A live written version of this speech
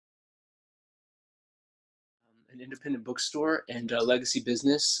an independent bookstore and legacy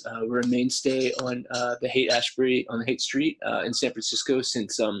business. We're a mainstay on the Haight-Ashbury on the Haight Street in San Francisco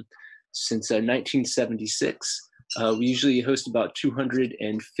since 1976. We usually host about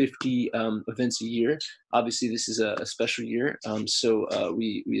 250 events a year. Obviously, this is a special year, so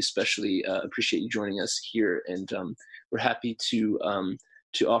we especially appreciate you joining us here, and we're happy to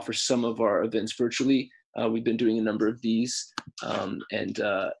offer some of our events virtually. We've been doing a number of these, and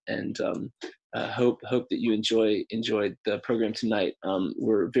hope that you enjoyed the program tonight.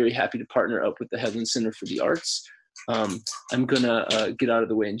 We're very happy to partner up with the Headlands Center for the Arts. I'm gonna get out of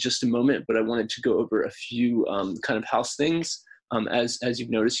the way in just a moment, but I wanted to go over a few kind of house things. As you've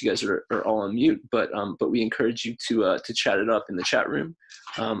noticed, you guys are all on mute, but we encourage you to chat it up in the chat room.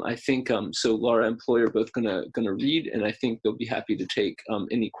 I think so. Laura and Ploi are both gonna read, and I think they'll be happy to take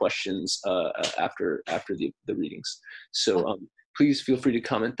any questions after the readings. So please feel free to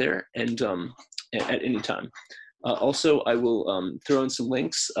comment there and at any time. Also, I will throw in some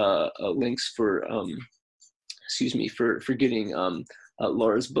links for for getting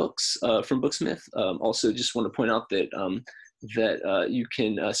Laura's books from Booksmith. Also, just want to point out that you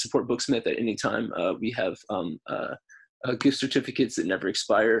can support Booksmith at any time. We have gift certificates that never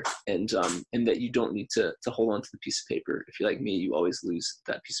expire, and that you don't need to hold on to the piece of paper. If you're like me, you always lose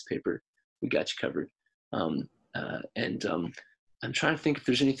that piece of paper. We got you covered. I'm trying to think if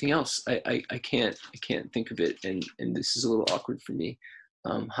there's anything else. I can't think of it, and this is a little awkward for me.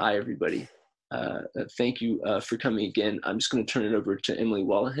 Hi everybody. Thank you for coming again. I'm just going to turn it over to Emily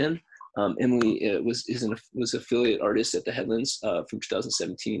Wolahan. Emily was affiliate artist at the Headlands from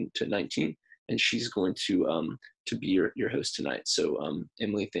 2017 to 19, and she's going to be your host tonight. So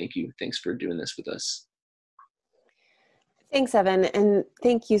Emily, thank you. Thanks for doing this with us. Thanks, Evan, and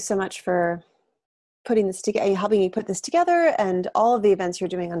thank you so much for putting this together, helping me put this together, and all of the events you're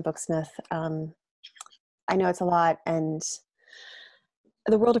doing on Booksmith. I know it's a lot, and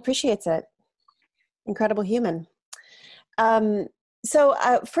the world appreciates it. Incredible human. So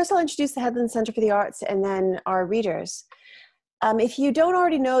first I'll introduce the Headlands Center for the Arts and then our readers. If you don't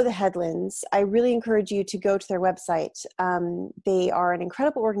already know the Headlands, I really encourage you to go to their website. They are an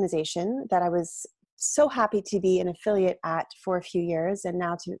incredible organization that I was so happy to be an affiliate at for a few years, and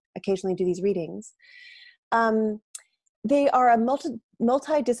now to occasionally do these readings. They are a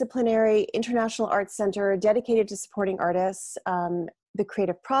multidisciplinary international arts center dedicated to supporting artists, the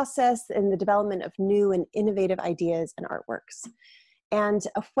creative process, and the development of new and innovative ideas and artworks. And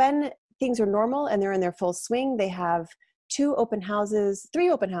when things are normal and they're in their full swing, they have three open houses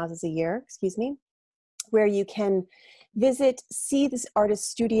a year, excuse me, where you can visit, see the artist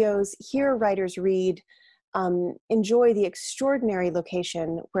studios, hear writers read, enjoy the extraordinary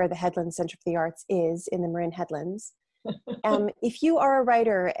location where the Headlands Center for the Arts is in the Marin Headlands. If you are a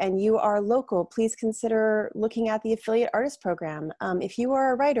writer and you are local, please consider looking at the Affiliate Artist Program. If you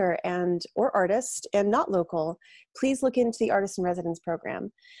are a writer or artist and not local, please look into the Artist in Residence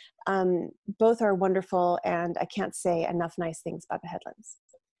Program. Both are wonderful, and I can't say enough nice things about the Headlands.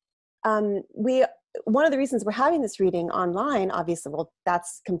 One of the reasons we're having this reading online, obviously, well,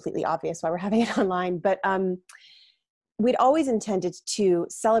 that's completely obvious why we're having it online, but we'd always intended to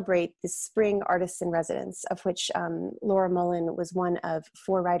celebrate the Spring Artists in Residence, of which Laura Mullen was one of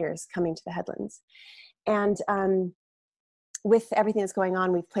 4 writers coming to the Headlands. And with everything that's going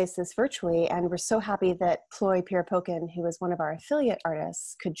on, we've placed this virtually, and we're so happy that Ploi Pirapokin, who is one of our affiliate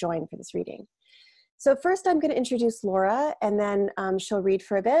artists, could join for this reading. So first I'm going to introduce Laura, and then she'll read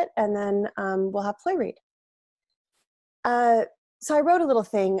for a bit, and then we'll have Ploi read. So I wrote a little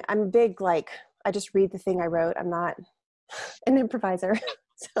thing. I'm big, I just read the thing I wrote. I'm not an improviser.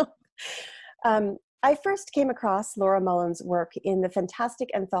 So I first came across Laura Mullen's work in the fantastic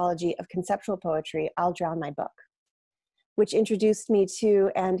anthology of conceptual poetry, I'll Drown My Book, which introduced me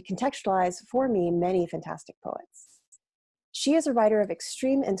to and contextualized for me many fantastic poets. She is a writer of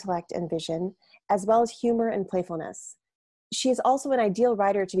extreme intellect and vision, as well as humor and playfulness. She is also an ideal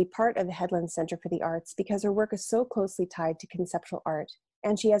writer to be part of the Headlands Center for the Arts because her work is so closely tied to conceptual art,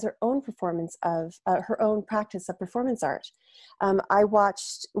 and she has her own her own practice of performance art. I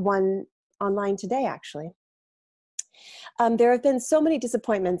watched one online today, actually. There have been so many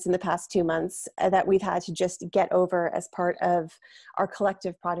disappointments in the past 2 months that we've had to just get over as part of our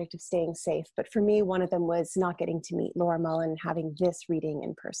collective project of staying safe. But for me, one of them was not getting to meet Laura Mullen, having this reading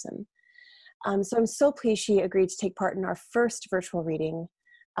in person. So I'm so pleased she agreed to take part in our first virtual reading.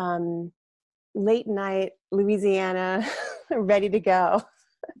 Late night, Louisiana, ready to go.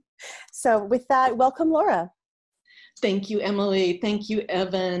 So with that, welcome, Laura. Thank you, Emily. Thank you,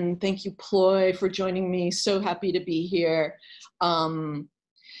 Evan. Thank you, Ploi, for joining me. So happy to be here.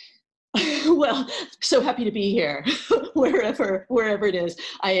 Well, so happy to be here, wherever it is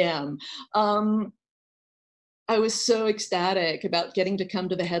I am. I was so ecstatic about getting to come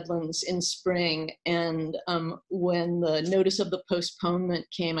to the Headlands in spring, and when the notice of the postponement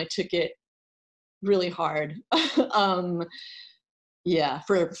came, I took it really hard. Yeah,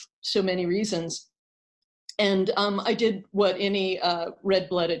 for so many reasons. And I did what any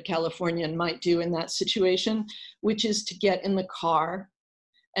red-blooded Californian might do in that situation, which is to get in the car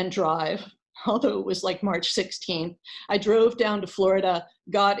and drive. Although it was like March 16th, I drove down to Florida,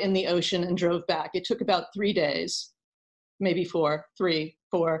 got in the ocean, and drove back. It took about 3 days, maybe 4,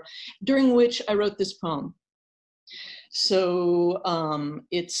 during which I wrote this poem. So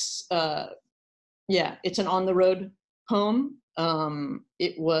it's an on-the-road poem.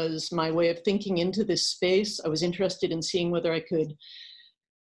 It was my way of thinking into this space. I was interested in seeing whether I could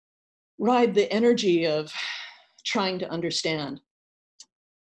ride the energy of trying to understand.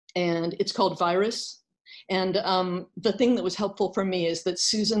 And it's called Virus. And the thing that was helpful for me is that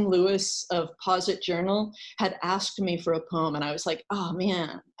Susan Lewis of Posit Journal had asked me for a poem, and I was like, oh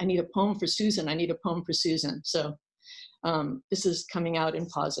man, I need a poem for Susan. I need a poem for Susan. So this is coming out in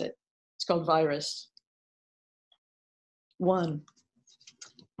Posit. It's called Virus. 1.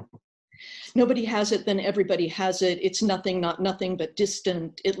 Nobody has it, then everybody has it. It's nothing, not nothing, but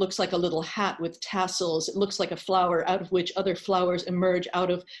distant. It looks like a little hat with tassels. It looks like a flower out of which other flowers emerge,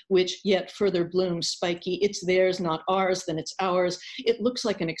 out of which yet further blooms spiky. It's theirs, not ours, then it's ours. It looks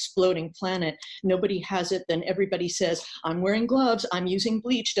like an exploding planet. Nobody has it, then everybody says, I'm wearing gloves, I'm using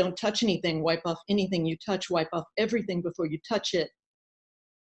bleach, don't touch anything, wipe off anything you touch, wipe off everything before you touch it.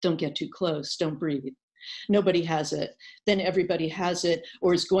 Don't get too close, don't breathe. Nobody has it, then everybody has it,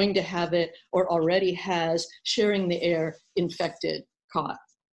 or is going to have it, or already has, sharing the air, infected, caught.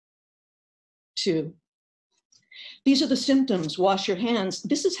 2. These are the symptoms. Wash your hands.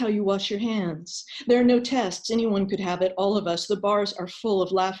 This is how you wash your hands. There are no tests. Anyone could have it, all of us. The bars are full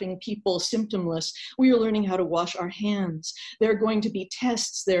of laughing people, symptomless. We are learning how to wash our hands. There are going to be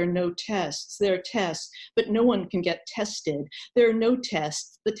tests. There are no tests. There are tests, but no one can get tested. There are no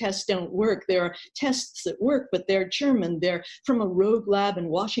tests. The tests don't work. There are tests that work, but they're German. They're from a rogue lab in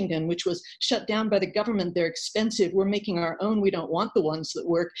Washington, which was shut down by the government. They're expensive. We're making our own. We don't want the ones that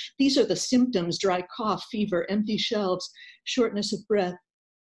work. These are the symptoms: dry cough, fever, empty shelves, shortness of breath,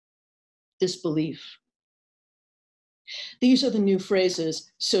 disbelief. These are the new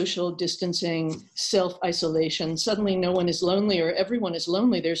phrases: social distancing, self-isolation. Suddenly no one is lonely, or everyone is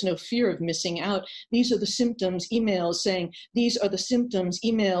lonely. There's no fear of missing out. These are the symptoms. Emails saying, these are the symptoms.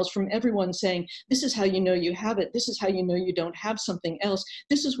 Emails from everyone saying, this is how you know you have it. This is how you know you don't have something else.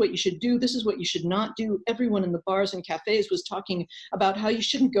 This is what you should do. This is what you should not do. Everyone in the bars and cafes was talking about how you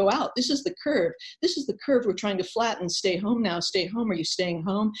shouldn't go out. This is the curve. This is the curve we're trying to flatten. Stay home now. Stay home. Are you staying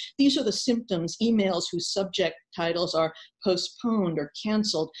home? These are the symptoms. Emails whose subject titles are postponed or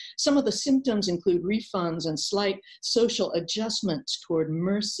canceled. Some of the symptoms include refunds and slight social adjustments toward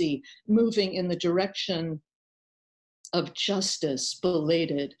mercy, moving in the direction of justice,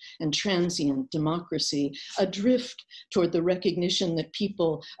 belated and transient democracy, a drift toward the recognition that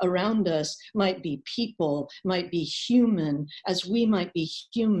people around us might be people, might be human, as we might be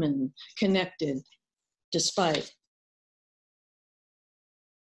human, connected, despite.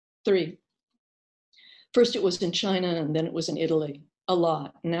 3. First it was in China, and then it was in Italy, a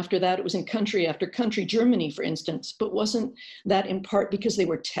lot. And after that, it was in country after country, Germany, for instance. But wasn't that in part because they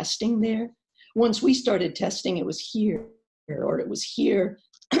were testing there? Once we started testing, it was here, or it was here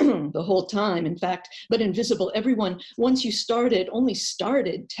the whole time, in fact, but invisible. Everyone, once you started, only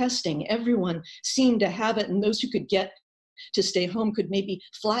started testing, everyone seemed to have it, and those who could get to stay home could maybe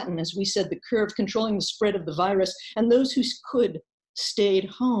flatten, as we said, the curve controlling the spread of the virus, and those who could stayed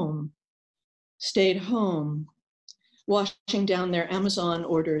home, washing down their Amazon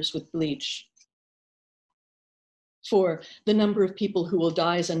orders with bleach. 4, the number of people who will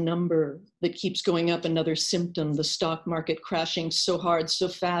die is a number that keeps going up, another symptom, the stock market crashing so hard, so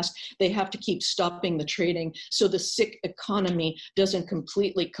fast, they have to keep stopping the trading so the sick economy doesn't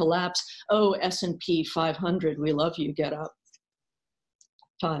completely collapse. Oh, S&P 500, we love you, get up.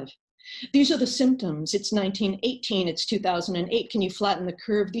 5. These are the symptoms. It's 1918, it's 2008. Can you flatten the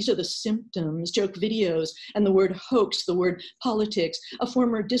curve? These are the symptoms. Joke videos and the word hoax, the word politics. A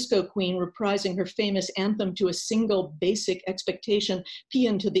former disco queen reprising her famous anthem to a single basic expectation,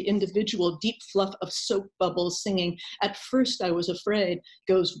 paean to the individual, deep fluff of soap bubbles singing, "At first I was afraid,"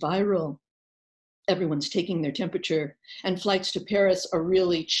 goes viral. Everyone's taking their temperature, and flights to Paris are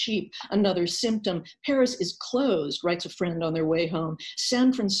really cheap. Another symptom: Paris is closed, writes a friend on their way home.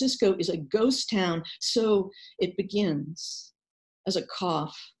 San Francisco is a ghost town, so it begins as a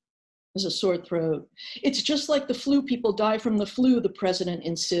cough, There's a sore throat. It's just like the flu. People die from the flu, the president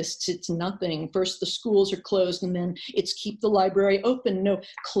insists. It's nothing. First the schools are closed and then it's keep the library open. No,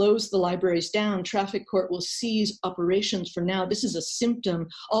 close the libraries down. Traffic court will cease operations for now. This is a symptom.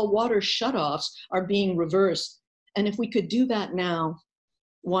 All water shutoffs are being reversed. And if we could do that now,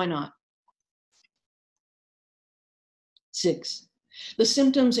 why not? 6. The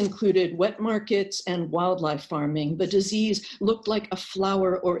symptoms included wet markets and wildlife farming. The disease looked like a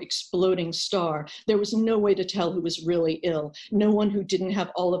flower or exploding star. There was no way to tell who was really ill. No one who didn't have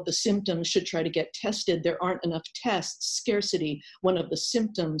all of the symptoms should try to get tested. There aren't enough tests. Scarcity, one of the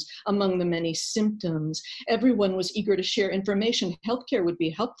symptoms among the many symptoms. Everyone was eager to share information. Healthcare would be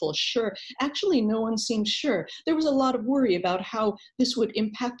helpful, sure. Actually, no one seemed sure. There was a lot of worry about how this would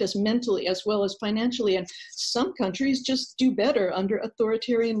impact us mentally as well as financially, and some countries just do better under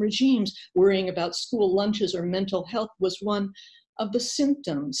authoritarian regimes. Worrying about school lunches or mental health was one of the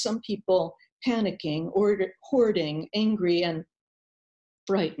symptoms. Some people panicking, hoarding, angry, and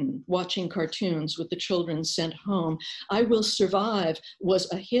frightened, watching cartoons with the children sent home. I Will Survive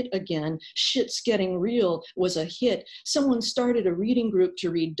was a hit again. Shit's Getting Real was a hit. Someone started a reading group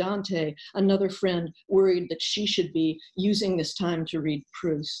to read Dante. Another friend worried that she should be using this time to read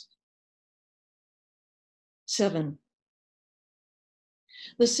Proust. 7.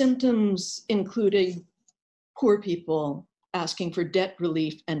 The symptoms included poor people asking for debt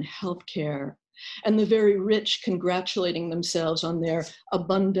relief and health care, and the very rich congratulating themselves on their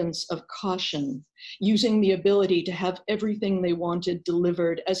abundance of caution, using the ability to have everything they wanted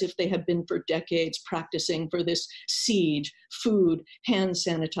delivered as if they had been for decades practicing for this siege: food, hand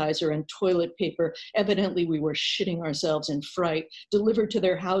sanitizer, and toilet paper. Evidently, we were shitting ourselves in fright, delivered to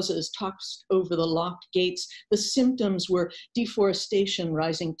their houses, tossed over the locked gates. The symptoms were deforestation,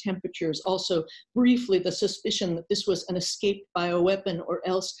 rising temperatures, also briefly the suspicion that this was an escaped bioweapon or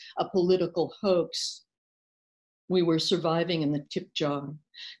else a political hoax. We were surviving in the tip jar,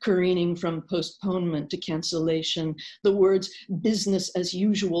 careening from postponement to cancellation. The words business as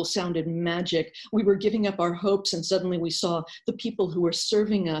usual sounded magic. We were giving up our hopes, and suddenly we saw the people who were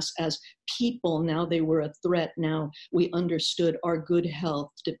serving us as people. Now they were a threat. Now we understood our good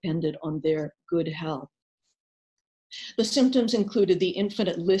health depended on their good health. The symptoms included the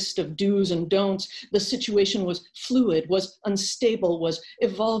infinite list of do's and don'ts. The situation was fluid, was unstable, was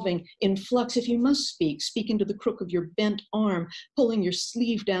evolving, in flux. If you must speak, speak into the crook of your bent arm, pulling your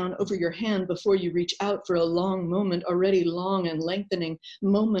sleeve down over your hand before you reach out for a long moment, already long and lengthening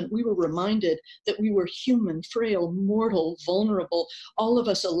moment. We were reminded that we were human, frail, mortal, vulnerable, all of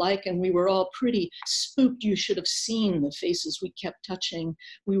us alike, and we were all pretty spooked. You should have seen the faces we kept touching.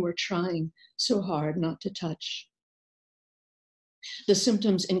 We were trying so hard not to touch. The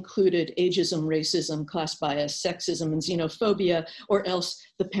symptoms included ageism, racism, class bias, sexism, and xenophobia, or else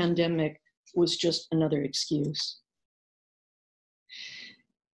the pandemic was just another excuse.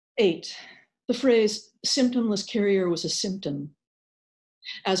 8, the phrase symptomless carrier was a symptom,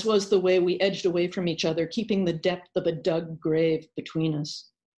 as was the way we edged away from each other, keeping the depth of a dug grave between us.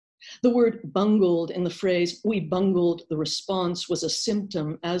 The word bungled in the phrase, we bungled the response, was a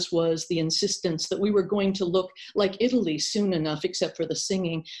symptom, as was the insistence that we were going to look like Italy soon enough, except for the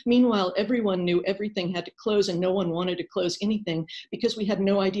singing. Meanwhile, everyone knew everything had to close and no one wanted to close anything because we had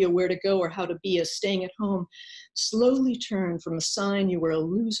no idea where to go or how to be, as staying at home slowly turned from a sign you were a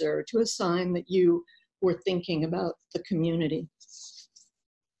loser to a sign that you were thinking about the community.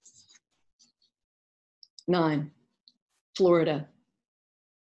 9, Florida.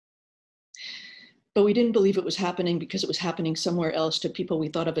 But we didn't believe it was happening because it was happening somewhere else to people we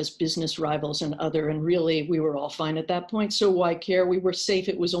thought of as business rivals and other, and really we were all fine at that point, so why care? We were safe.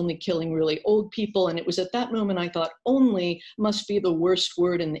 It was only killing really old people, and it was at that moment I thought only must be the worst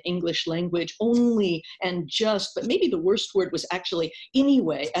word in the English language, only and just, but maybe the worst word was actually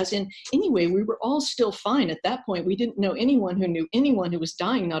anyway, as in anyway. We were all still fine at that point. We didn't know anyone who knew anyone who was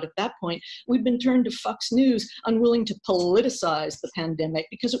dying, not at that point. We'd been turned to Fox News, unwilling to politicize the pandemic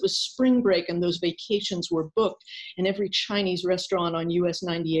because it was spring break and those vacations were booked, and every Chinese restaurant on US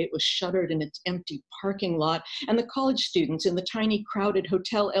 98 was shuttered in its empty parking lot, and the college students in the tiny crowded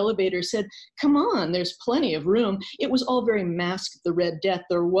hotel elevator said, come on, there's plenty of room. It was all very masked, the Red Death,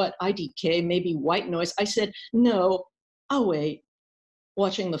 or what, IDK, maybe white noise. I said, no, I'll wait,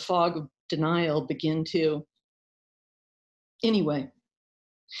 watching the fog of denial begin to. Anyway,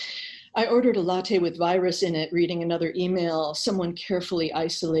 I ordered a latte with virus in it, reading another email. Someone carefully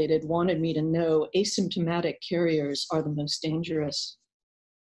isolated wanted me to know asymptomatic carriers are the most dangerous.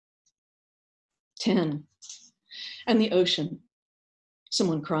 10, and the ocean.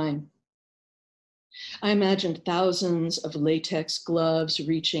 Someone crying. I imagined thousands of latex gloves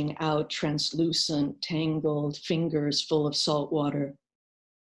reaching out, translucent, tangled fingers full of salt water,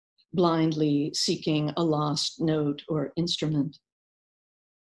 blindly seeking a lost note or instrument.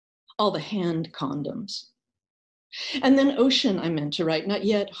 All the hand condoms. And then ocean I meant to write, not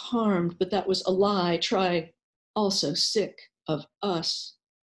yet harmed, but that was a lie. Try also sick of us.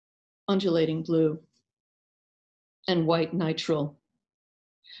 Undulating blue and white nitrile,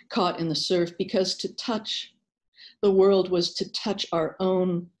 caught in the surf, because to touch the world was to touch our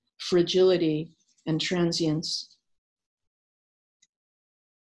own fragility and transience.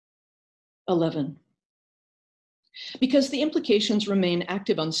 11. Because the implications remain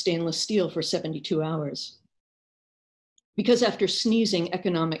active on stainless steel for 72 hours. Because after sneezing,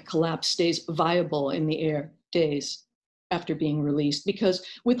 economic collapse stays viable in the air days after being released, because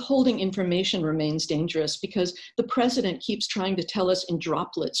withholding information remains dangerous, because the president keeps trying to tell us in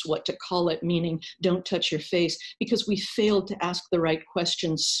droplets what to call it, meaning don't touch your face, because we failed to ask the right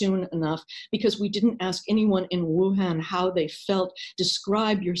questions soon enough, because we didn't ask anyone in Wuhan how they felt.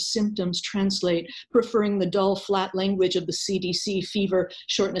 Describe your symptoms, translate, preferring the dull, flat language of the CDC, fever,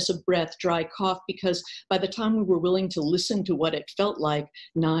 shortness of breath, dry cough, because by the time we were willing to listen to what it felt like,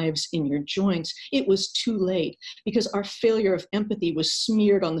 knives in your joints, it was too late, because our failure of empathy was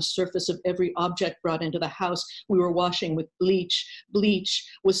smeared on the surface of every object brought into the house we were washing with bleach. Bleach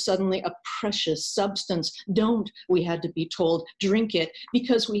was suddenly a precious substance. Don't, we had to be told, drink it,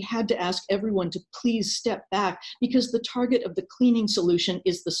 because we had to ask everyone to please step back, because the target of the cleaning solution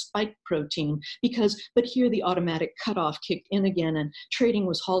is the spike protein, because, but here the automatic cutoff kicked in again and trading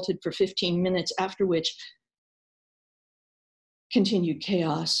was halted for 15 minutes, after which continued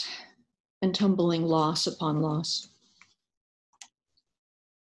chaos and tumbling loss upon loss.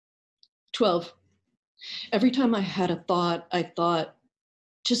 12. Every time I had a thought, I thought,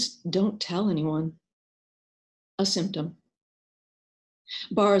 just don't tell anyone. A symptom.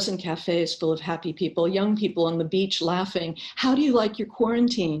 Bars and cafes full of happy people, young people on the beach laughing. How do you like your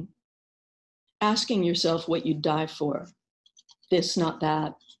quarantine? Asking yourself what you'd die for. This, not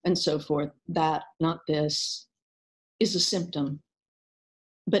that, and so forth. That, not this, is a symptom.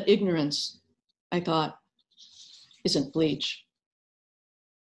 But ignorance, I thought, isn't bleach.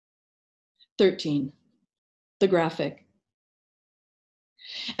 13, the graphic.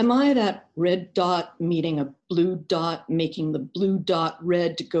 Am I that red dot meeting a blue dot, making the blue dot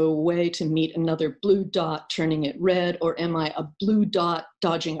red to go away to meet another blue dot, turning it red? Or am I a blue dot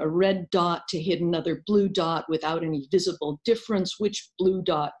dodging a red dot to hit another blue dot without any visible difference? Which blue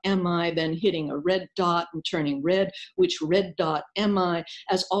dot am I? Then hitting a red dot and turning red. Which red dot am I?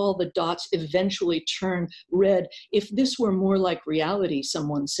 As all the dots eventually turn red. If this were more like reality,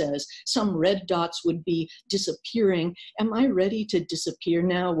 someone says, some red dots would be disappearing. Am I ready to disappear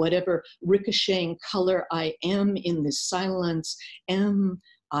now, whatever ricocheting color I am in this silence?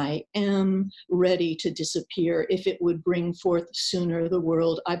 I am ready to disappear if it would bring forth sooner the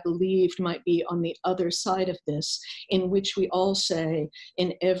world I believed might be on the other side of this, in which we all say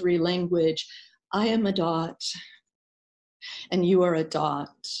in every language, I am a dot and you are a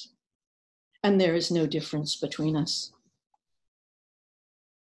dot, and there is no difference between us.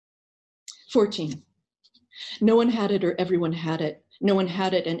 14. No one had it or everyone had it. No one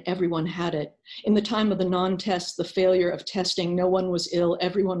had it and everyone had it. In the time of the non-tests, the failure of testing, no one was ill,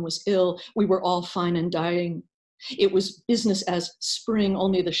 everyone was ill. We were all fine and dying. It was business as spring,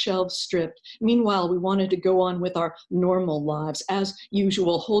 only the shelves stripped. Meanwhile, we wanted to go on with our normal lives, as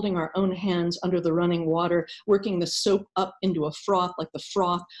usual, holding our own hands under the running water, working the soap up into a froth like the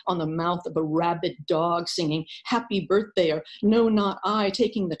froth on the mouth of a rabid dog, singing happy birthday or no, not I,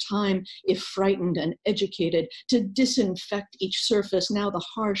 taking the time, if frightened and educated, to disinfect each surface. Now the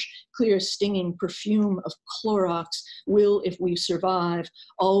harsh, clear, stinging perfume of Clorox will, if we survive,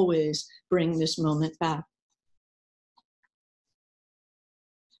 always bring this moment back.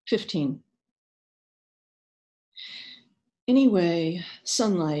 15. Anyway,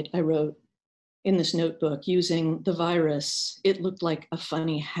 sunlight, I wrote in this notebook using the virus. It looked like a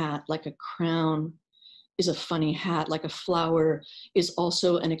funny hat, like a crown is a funny hat, like a flower is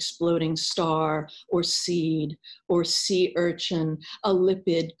also an exploding star or seed or sea urchin, a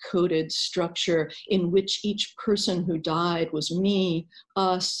lipid-coated structure in which each person who died was me,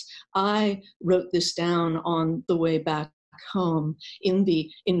 us. I wrote this down on the way back home in the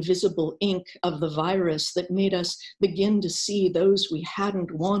invisible ink of the virus that made us begin to see those we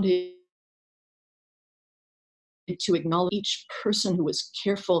hadn't wanted to acknowledge. Each person who was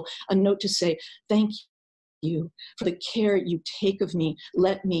careful, a note to say, thank you for the care you take of me.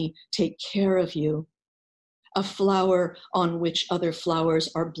 Let me take care of you. a flower on which other flowers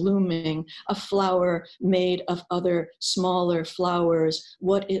are blooming, a flower made of other smaller flowers,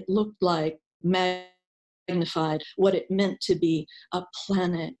 what it looked like, magnified, what it meant to be a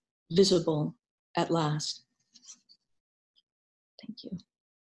planet visible at last. Thank you.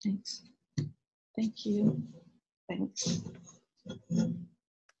 Thanks. Thank you. Thanks.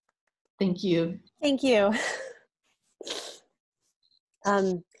 Thank you. Thank you.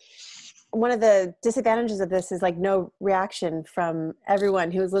 One of the disadvantages of this is like no reaction from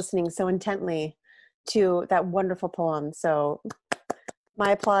everyone who is listening so intently to that wonderful poem. So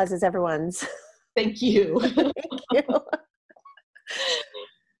my applause is everyone's. Thank you. Thank you.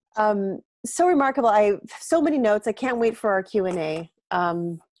 So remarkable. I have so many notes. I can't wait for our Q&A.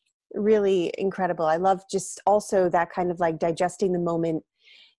 Really incredible. I love just also that kind of like digesting the moment,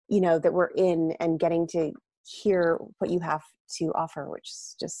 you know, that we're in and getting to hear what you have to offer, which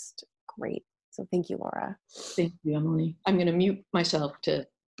is just great. So thank you, Laura. Thank you, Emily. I'm going to mute myself to.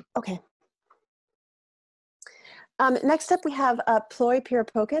 Okay. Next up, we have Ploi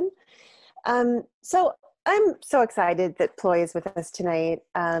Pirapokin. So I'm so excited that Ploi is with us tonight.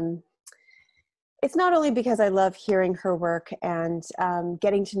 It's not only because I love hearing her work, and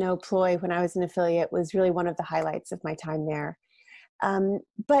getting to know Ploi when I was an affiliate was really one of the highlights of my time there.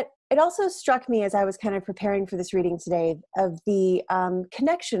 But it also struck me as I was kind of preparing for this reading today of the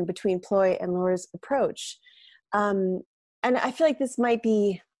connection between Ploi and Laura's approach. And I feel like this might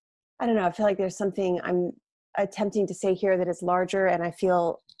be, I don't know, I feel like there's something I'm attempting to say here that is larger, and I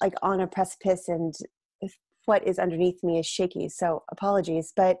feel like on a precipice, and what is underneath me is shaky, so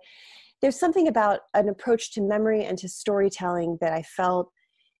apologies. But there's something about an approach to memory and to storytelling that I felt,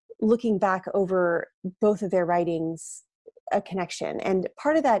 looking back over both of their writings, a connection. And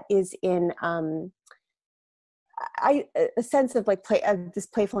part of that is in a sense of like this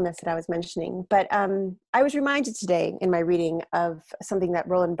playfulness that I was mentioning. But I was reminded today in my reading of something that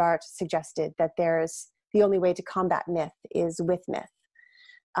Roland Barthes suggested, that there's the only way to combat myth is with myth.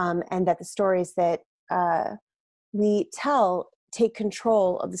 And that the stories that we tell take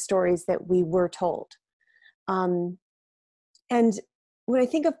control of the stories that we were told. And when I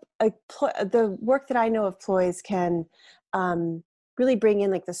think of the work that I know of Ploi's can really bring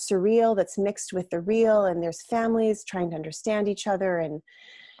in like the surreal that's mixed with the real, and there's families trying to understand each other, and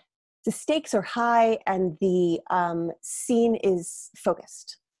the stakes are high, and the scene is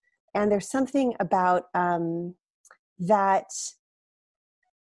focused. And there's something about that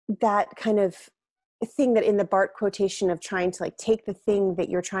kind of thing that in the Barthes quotation of trying to like take the thing that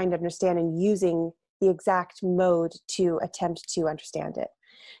you're trying to understand and using the exact mode to attempt to understand it,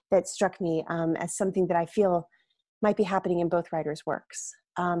 that struck me as something that I feel might be happening in both writers' works.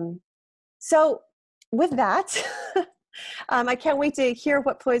 So with that, I can't wait to hear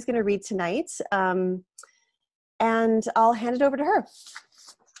what Ploi is going to read tonight. And I'll hand it over to her.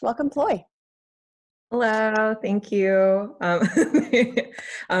 Welcome, Ploi. Hello, thank you.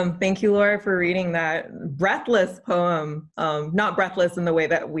 Thank you, Laura, for reading that breathless poem. Not breathless in the way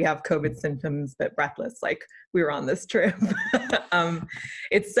that we have COVID symptoms, but breathless, like we were on this trip.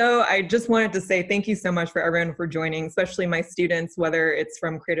 I just wanted to say thank you so much for everyone for joining, especially my students, whether it's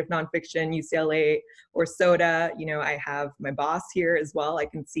from Creative Nonfiction, UCLA, or SODA. You know, I have my boss here as well. I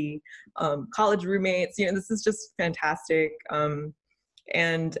can see college roommates. You know, this is just fantastic.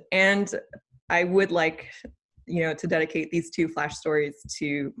 And I would like, you know, to dedicate these two flash stories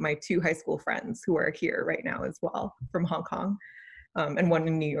to my two high school friends who are here right now as well, from Hong Kong, and one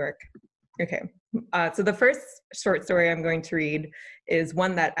in New York. Okay, so the first short story I'm going to read is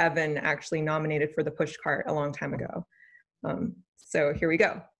one that Evan actually nominated for the Pushcart a long time ago. So here we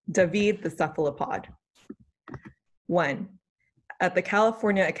go. David the Cephalopod. 1. At the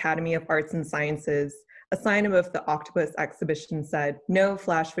California Academy of Arts and Sciences, a sign above the octopus exhibition said, "No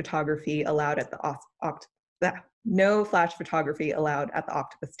flash photography allowed at the no flash photography allowed at the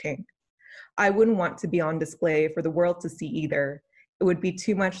octopus tank." I wouldn't want to be on display for the world to see either. It would be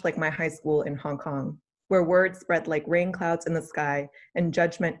too much like my high school in Hong Kong, where words spread like rain clouds in the sky and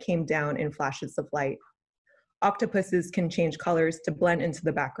judgment came down in flashes of light. Octopuses can change colors to blend into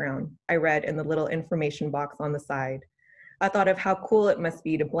the background, I read in the little information box on the side. I thought of how cool it must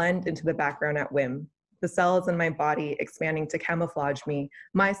be to blend into the background at whim. The cells in my body expanding to camouflage me,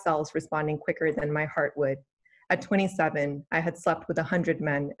 my cells responding quicker than my heart would. At 27, I had slept with 100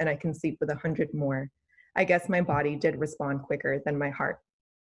 men, and I can sleep with 100 more. I guess my body did respond quicker than my heart.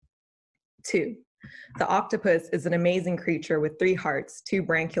 2. The octopus is an amazing creature with 3 hearts, 2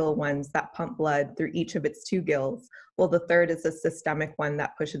 branchial ones that pump blood through each of its 2 gills, while the third is a systemic one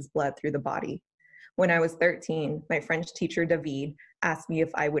that pushes blood through the body. When I was 13, my French teacher, David, asked me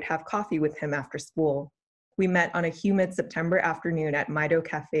if I would have coffee with him after school. We met on a humid September afternoon at Mido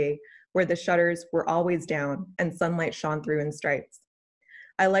Cafe, where the shutters were always down and sunlight shone through in stripes.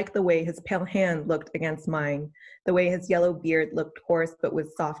 I liked the way his pale hand looked against mine, the way his yellow beard looked coarse but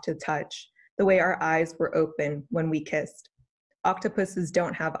was soft to touch, the way our eyes were open when we kissed. Octopuses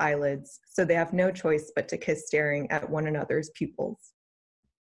don't have eyelids, so they have no choice but to kiss staring at one another's pupils.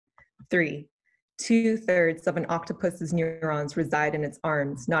 3. 2/3 of an octopus's neurons reside in its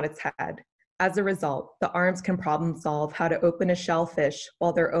arms, not its head. As a result, the arms can problem solve how to open a shellfish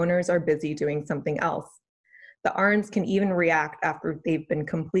while their owners are busy doing something else. The arms can even react after they've been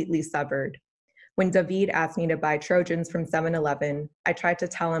completely severed. When David asked me to buy Trojans from 7-Eleven, I tried to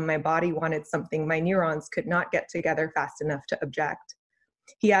tell him my body wanted something my neurons could not get together fast enough to object.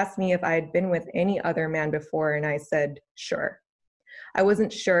 He asked me if I had been with any other man before, and I said, sure. I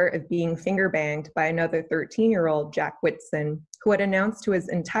wasn't sure if being finger-banged by another 13-year-old, Jack Whitson, who had announced to his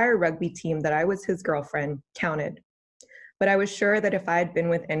entire rugby team that I was his girlfriend, counted. But I was sure that if I had been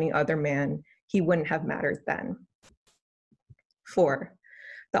with any other man, he wouldn't have mattered then. 4.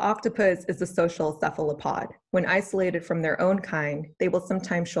 The octopus is a social cephalopod. When isolated from their own kind, they will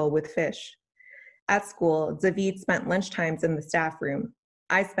sometimes shoal with fish. At school, David spent lunchtimes in the staff room.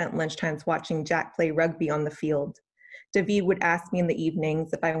 I spent lunchtimes watching Jack play rugby on the field. David would ask me in the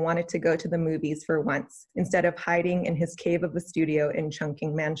evenings if I wanted to go to the movies for once, instead of hiding in his cave of a studio in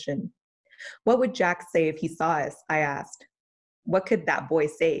Chungking Mansion. What would Jack say if he saw us? I asked. What could that boy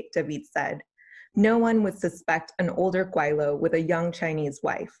say? David said. No one would suspect an older Guaylo with a young Chinese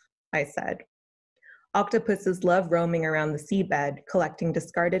wife, I said. Octopuses love roaming around the seabed, collecting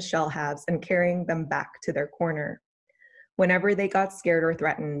discarded shell halves and carrying them back to their corner. Whenever they got scared or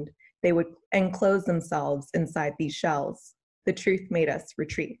threatened, they would enclose themselves inside these shells. The truth made us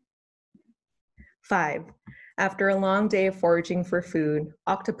retreat. 5. After a long day of foraging for food,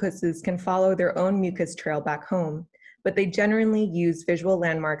 octopuses can follow their own mucus trail back home, but they generally use visual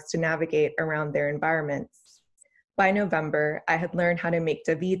landmarks to navigate around their environments. By November, I had learned how to make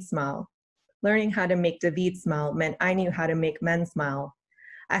David smile. Learning how to make David smile meant I knew how to make men smile.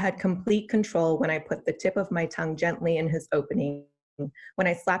 I had complete control when I put the tip of my tongue gently in his opening, when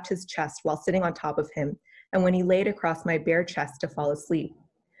I slapped his chest while sitting on top of him, and when he laid across my bare chest to fall asleep.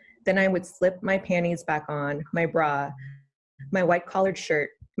 Then I would slip my panties back on, my bra, my white collared shirt,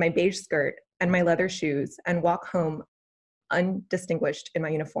 my beige skirt, and my leather shoes, and walk home undistinguished in my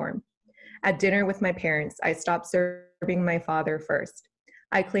uniform. At dinner with my parents, I stopped serving my father first.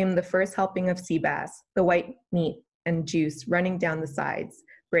 I claimed the first helping of sea bass, the white meat and juice running down the sides,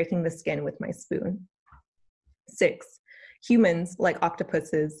 breaking the skin with my spoon. 6. Humans, like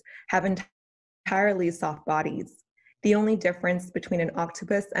octopuses, have entirely soft bodies. The only difference between an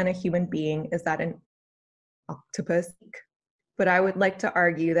octopus and a human being is that an octopus, but I would like to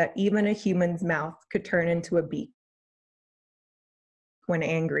argue that even a human's mouth could turn into a beak when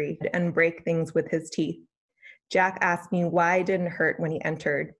angry and break things with his teeth. Jack asked me why it didn't hurt when he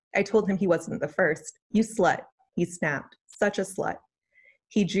entered. I told him he wasn't the first. You slut, he snapped. Such a slut.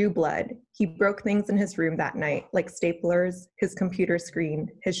 He drew blood. He broke things in his room that night, like staplers, his computer screen,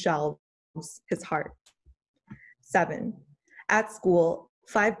 his shelves, his heart. 7. At school,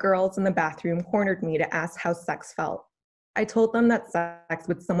 5 girls in the bathroom cornered me to ask how sex felt. I told them that sex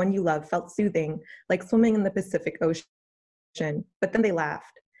with someone you love felt soothing, like swimming in the Pacific Ocean, but then they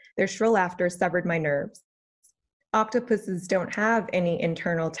laughed. Their shrill laughter severed my nerves. Octopuses don't have any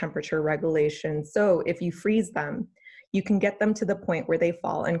internal temperature regulation, so if you freeze them, you can get them to the point where they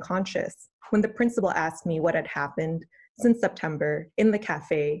fall unconscious. When the principal asked me what had happened since September, in the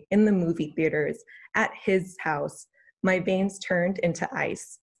cafe, in the movie theaters, at his house, my veins turned into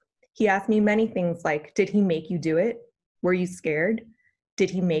ice. He asked me many things like, did he make you do it? Were you scared? Did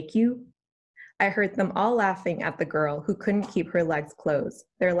he make you? I heard them all laughing at the girl who couldn't keep her legs closed,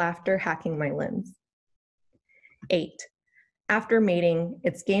 their laughter hacking my limbs. 8. After mating,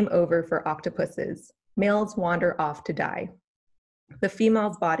 it's game over for octopuses. Males wander off to die. The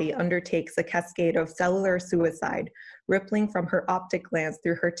female's body undertakes a cascade of cellular suicide, rippling from her optic glands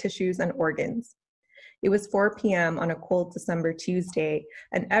through her tissues and organs. It was 4 p.m. on a cold December Tuesday,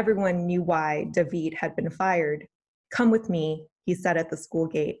 and everyone knew why David had been fired. Come with me, he said at the school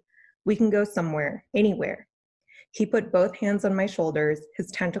gate. We can go somewhere, anywhere. He put both hands on my shoulders,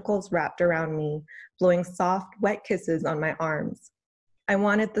 his tentacles wrapped around me, blowing soft, wet kisses on my arms. I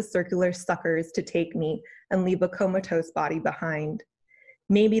wanted the circular suckers to take me and leave a comatose body behind.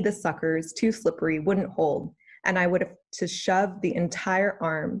 Maybe the suckers, too slippery, wouldn't hold, and I would have to shove the entire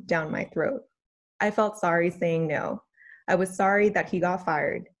arm down my throat. I felt sorry saying no. I was sorry that he got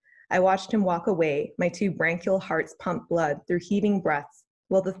fired. I watched him walk away, my 2 branchial hearts pump blood through heaving breaths,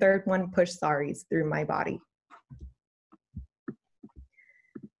 while the third one pushed sorries through my body.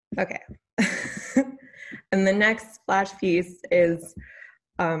 Okay. And the next splash piece is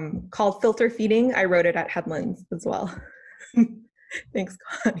called Filter Feeding. I wrote it at Headlands as well. Thanks,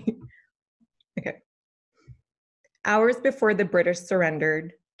 Connie. Okay. Hours before the British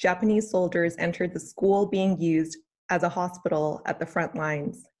surrendered, Japanese soldiers entered the school being used as a hospital at the front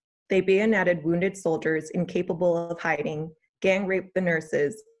lines. They bayoneted wounded soldiers incapable of hiding, gang raped the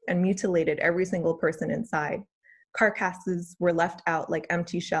nurses, and mutilated every single person inside. Carcasses were left out like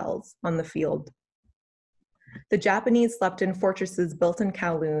empty shells on the field. The Japanese slept in fortresses built in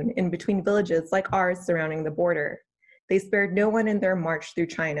Kowloon, in between villages like ours surrounding the border. They spared no one in their march through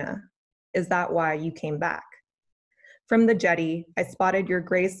China. Is that why you came back? From the jetty, I spotted your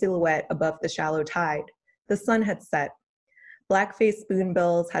gray silhouette above the shallow tide. The sun had set. Black-faced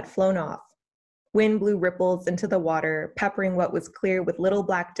spoonbills had flown off. Wind blew ripples into the water, peppering what was clear with little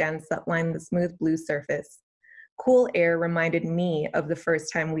black dents that lined the smooth blue surface. Cool air reminded me of the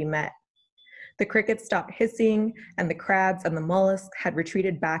first time we met. The crickets stopped hissing, and the crabs and the mollusks had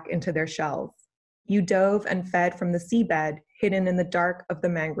retreated back into their shells. You dove and fed from the seabed, hidden in the dark of the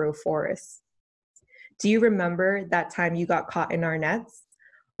mangrove forests. Do you remember that time you got caught in our nets?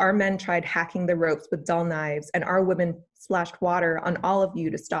 Our men tried hacking the ropes with dull knives, and our women splashed water on all of you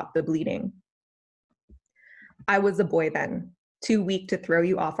to stop the bleeding. I was a boy then, too weak to throw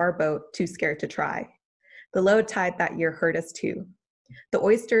you off our boat, too scared to try. The low tide that year hurt us too. The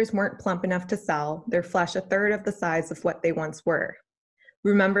oysters weren't plump enough to sell, their flesh a third of the size of what they once were.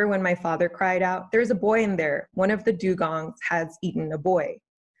 Remember when my father cried out, "There's a boy in there, one of the dugongs has eaten a boy."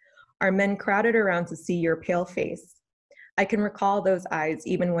 Our men crowded around to see your pale face. I can recall those eyes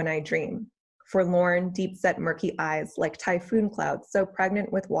even when I dream. Forlorn, deep-set murky eyes like typhoon clouds so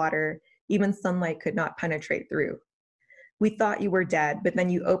pregnant with water, even sunlight could not penetrate through. We thought you were dead, but then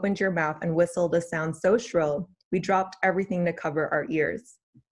you opened your mouth and whistled a sound so shrill, we dropped everything to cover our ears.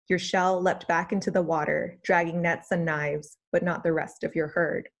 Your shell leapt back into the water, dragging nets and knives, but not the rest of your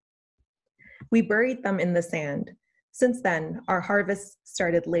herd. We buried them in the sand. Since then, our harvests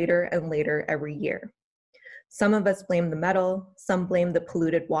started later and later every year. Some of us blamed the metal, some blamed the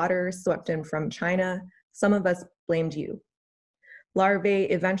polluted water swept in from China, some of us blamed you. Larvae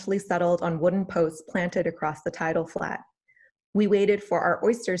eventually settled on wooden posts planted across the tidal flat. We waited for our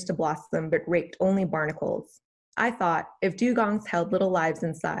oysters to blossom, but raped only barnacles. I thought, if dugongs held little lives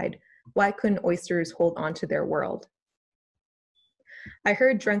inside, why couldn't oysters hold on to their world? I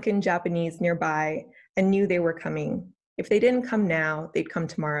heard drunken Japanese nearby and knew they were coming. If they didn't come now, they'd come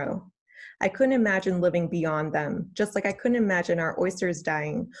tomorrow. I couldn't imagine living beyond them, just like I couldn't imagine our oysters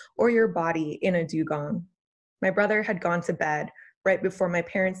dying or your body in a dugong. My brother had gone to bed right before my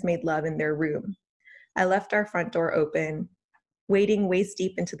parents made love in their room. I left our front door open. Wading waist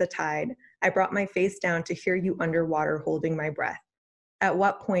deep into the tide, I brought my face down to hear you underwater holding my breath. At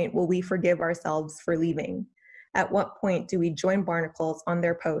what point will we forgive ourselves for leaving? At what point do we join barnacles on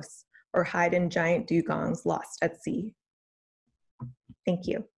their posts or hide in giant dugongs lost at sea? Thank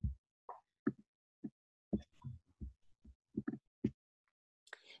you.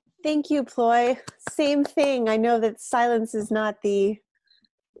 Thank you, Ploi. Same thing. I know that silence is not the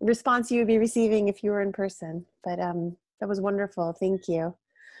response you would be receiving if you were in person, but that was wonderful. Thank you.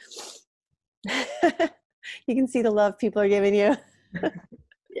 You can see the love people are giving you.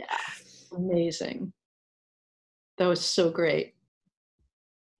 Yeah, amazing. That was so great.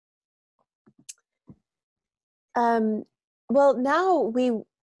 Well, now we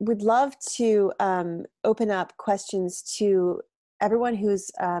would love to open up questions to everyone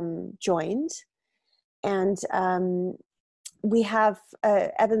who's joined. And we have,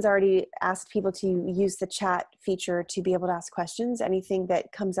 Evan's already asked people to use the chat feature to be able to ask questions. Anything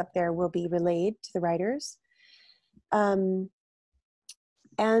that comes up there will be relayed to the writers. And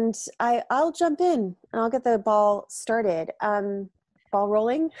I'll jump in and I'll get the ball started. Ball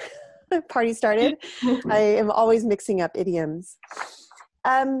rolling, party started. I am always mixing up idioms.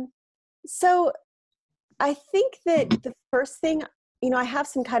 So I think that the first thing, you know, I have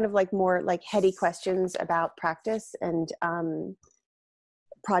some kind of like more like heady questions about practice and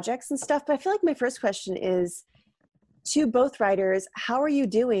projects and stuff, but I feel like my first question is to both writers, how are you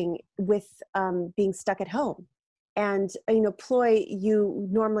doing with being stuck at home? And, you know, Ploi, you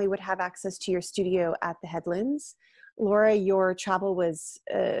normally would have access to your studio at the Headlands. Laura, your travel was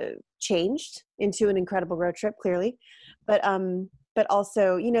changed into an incredible road trip, clearly. But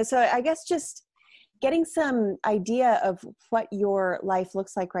also, you know, so I guess just getting some idea of what your life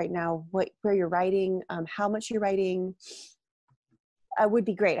looks like right now, where you're writing, how much you're writing, would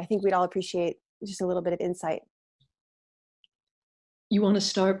be great. I think we'd all appreciate just a little bit of insight. You want to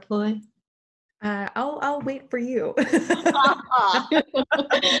start, Ploi? I'll wait for you.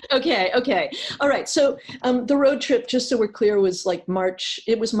 Okay. All right. So the road trip, just so we're clear, was like March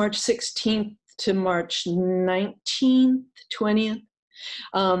 16th to March 19th, 20th.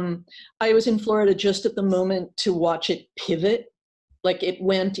 I was in Florida just at the moment to watch it pivot. Like it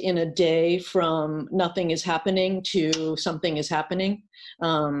went in a day from nothing is happening to something is happening.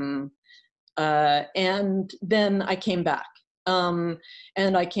 And then I came back. And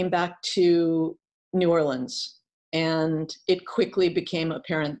I came back to New Orleans. And it quickly became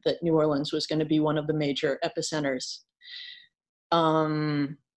apparent that New Orleans was going to be one of the major epicenters.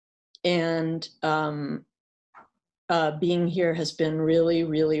 Being here has been really,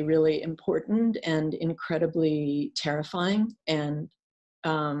 really, really important and incredibly terrifying, and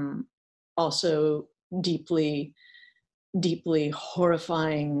also deeply, deeply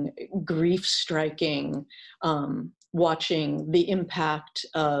horrifying, grief-striking, watching the impact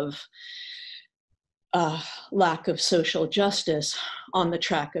of lack of social justice on the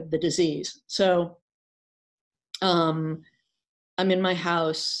track of the disease. So I'm in my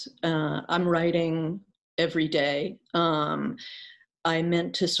house, I'm writing every day. I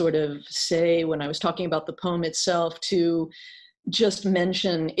meant to sort of say, when I was talking about the poem itself, to just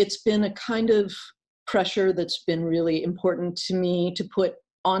mention it's been a kind of pressure that's been really important to me to put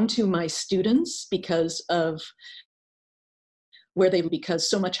onto my students because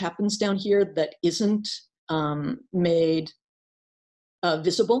so much happens down here that isn't made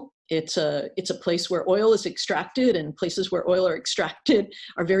visible. It's a place where oil is extracted, and places where oil are extracted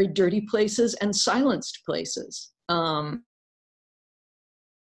are very dirty places and silenced places.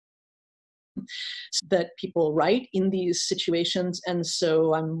 That people write in these situations, and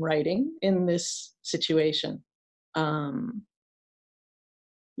so I'm writing in this situation.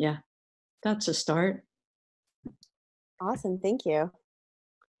 Yeah, that's a start. Awesome, thank you.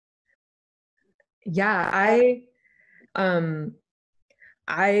 Yeah,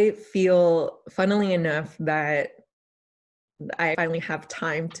 I feel, funnily enough, that I finally have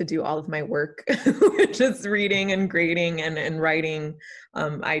time to do all of my work, which is reading and grading and writing.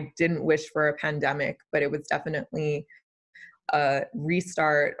 I didn't wish for a pandemic, but it was definitely a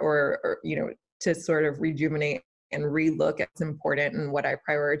restart or to sort of rejuvenate and relook at what's important and what I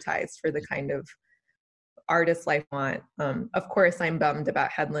prioritize for the kind of artist life I want. Of course, I'm bummed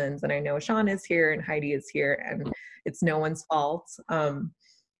about Headlands, and I know Sean is here and Heidi is here, and it's no one's fault.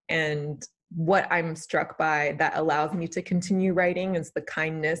 And what I'm struck by that allows me to continue writing is the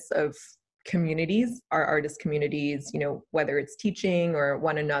kindness of communities, our artist communities, whether it's teaching or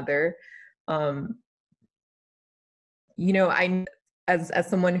one another. I, as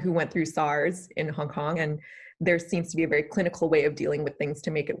someone who went through SARS in Hong Kong, and there seems to be a very clinical way of dealing with things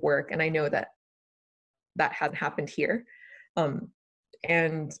to make it work. And I know that hasn't happened here. But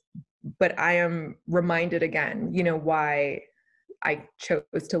I am reminded again, why I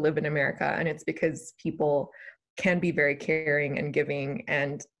chose to live in America. And it's because people can be very caring and giving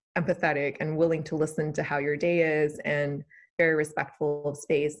and empathetic and willing to listen to how your day is, and very respectful of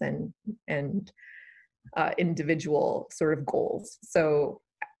space and individual sort of goals. So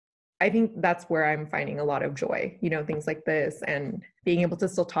I think that's where I'm finding a lot of joy, things like this, and being able to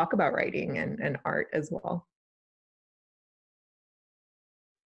still talk about writing and art as well.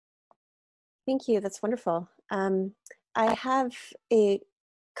 Thank you, that's wonderful. I have a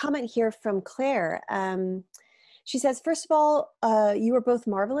comment here from Claire. She says, first of all, you are both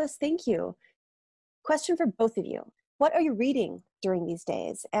marvelous, thank you. Question for both of you. What are you reading during these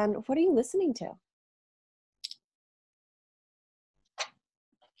days, and what are you listening to?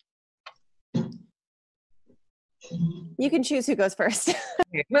 You can choose who goes first.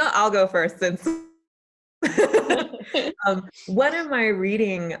 Well, I'll go first since what am I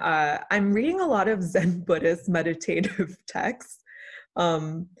reading? I'm reading a lot of Zen Buddhist meditative texts.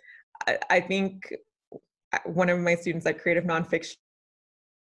 I think one of my students at Creative Nonfiction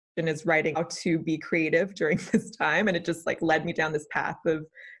is writing how to be creative during this time, and it just led me down this path of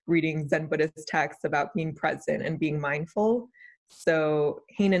reading Zen Buddhist texts about being present and being mindful. So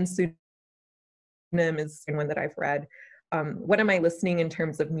Heinen Sunim is one that I've read. What am I listening in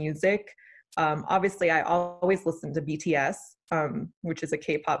terms of music? Obviously, I always listen to BTS, which is a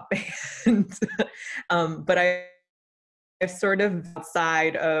K-pop band, but I've sort of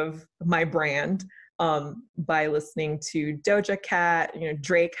outside of my brand by listening to Doja Cat.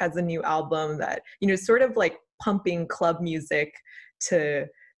 Drake has a new album that, sort of pumping club music to,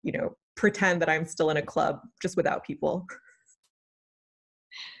 pretend that I'm still in a club just without people.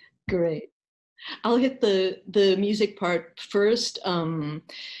 Great. I'll hit the music part first. I'm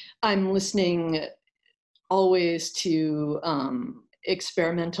listening always to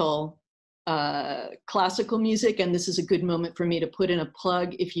experimental classical music, and this is a good moment for me to put in a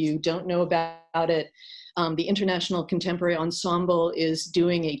plug if you don't know about it. The International Contemporary Ensemble is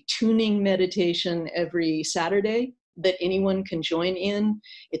doing a tuning meditation every Saturday that anyone can join in.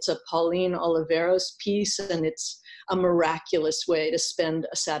 It's a Pauline Oliveros piece, and it's a miraculous way to spend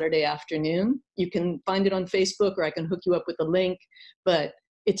a Saturday afternoon. You can find it on Facebook, or I can hook you up with the link, but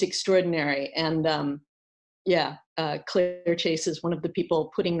it's extraordinary. And yeah, Claire Chase is one of the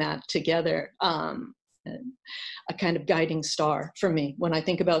people putting that together. A kind of guiding star for me when I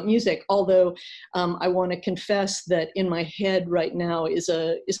think about music. Although I want to confess that in my head right now is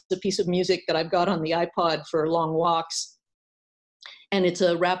a piece of music that I've got on the iPod for long walks. And it's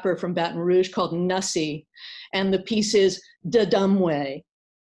a rapper from Baton Rouge called Nussie. And the piece is the dumb way.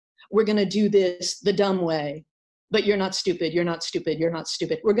 We're going to do this the dumb way. But you're not stupid, you're not stupid, you're not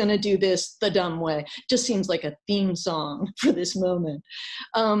stupid. We're going to do this the dumb way. Just seems like a theme song for this moment.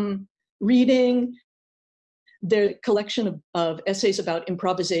 Reading, there's a collection of essays about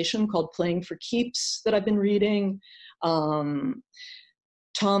improvisation called Playing for Keeps that I've been reading. Tom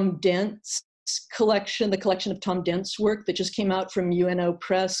Dent's collection, the collection of Tom Dent's work that just came out from UNO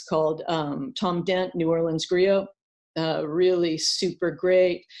Press called Tom Dent, New Orleans Griot. Really super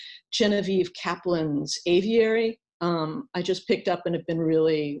great. Genevieve Kaplan's Aviary, I just picked up and have been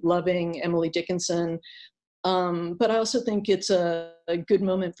really loving. Emily Dickinson. But I also think it's a good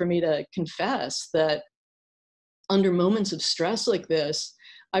moment for me to confess that under moments of stress like this,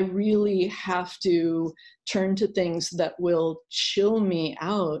 I really have to turn to things that will chill me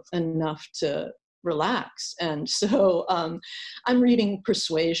out enough to relax. And so I'm reading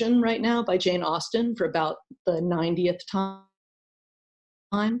Persuasion right now by Jane Austen for about the 90th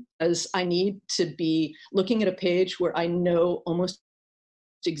time, as I need to be looking at a page where I know almost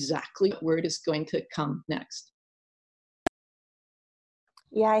exactly what word is going to come next.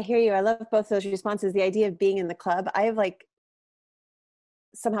 Yeah, I hear you. I love both those responses. The idea of being in the club. I have like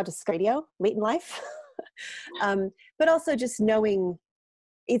somehow just radio late in life, but also just knowing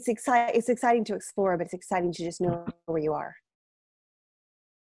it's exciting to explore, but it's exciting to just know where you are.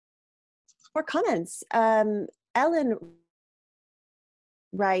 More comments. Ellen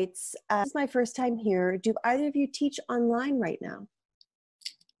writes, this is my first time here. Do either of you teach online right now?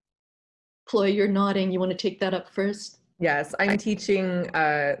 Ploi, you're nodding. You want to take that up first? Yes, I'm teaching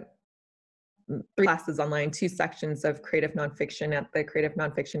 3 classes online, 2 sections of creative nonfiction at the Creative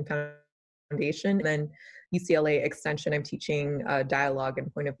Nonfiction Foundation, and then UCLA Extension. I'm teaching a dialogue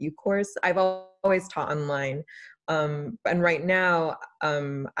and point of view course. I've always taught online. And right now,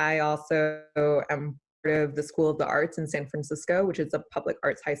 I also am part of the School of the Arts in San Francisco, which is a public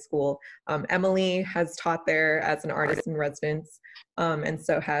arts high school. Emily has taught there as an artist in residence, and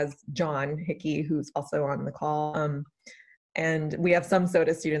so has John Hickey, who's also on the call. And we have some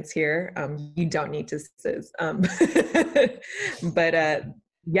SOTA students here. You don't need to but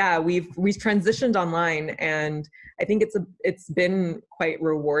yeah, we've transitioned online, and I think it's been quite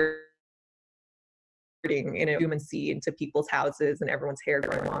rewarding in a human see into people's houses and everyone's hair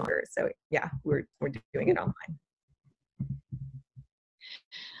growing longer. So yeah, we're doing it online.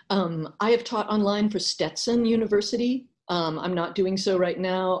 I have taught online for Stetson University. I'm not doing so right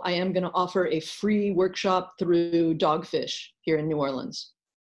now. I am going to offer a free workshop through Dogfish here in New Orleans.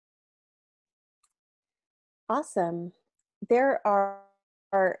 Awesome. There are,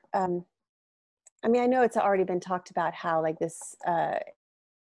 I mean, I know it's already been talked about how like this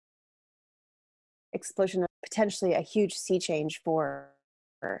explosion of potentially a huge sea change for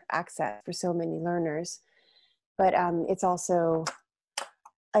access for so many learners, but it's also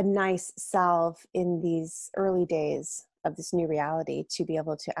a nice salve in these early days of this new reality to be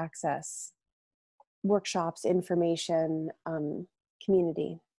able to access workshops, information,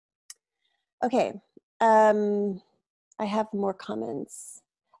 community. Okay, I have more comments.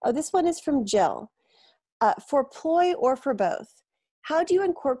 Oh, this one is from Jill. For Ploi or for both, how do you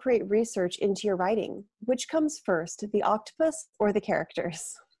incorporate research into your writing? Which comes first, the octopus or the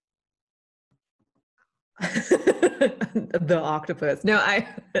characters? The octopus. No,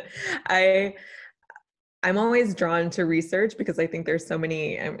 I'm always drawn to research because I think there's so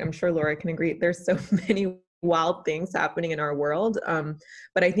many, I'm sure Laura can agree, there's so many wild things happening in our world.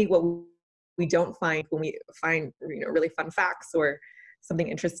 But I think what we don't find when we find, really fun facts or something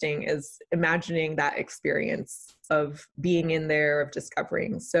interesting is imagining that experience of being in there, of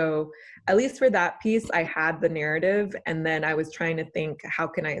discovering. So at least for that piece, I had the narrative, and then I was trying to think, how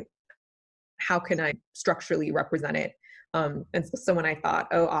can I structurally represent it? And so when I thought,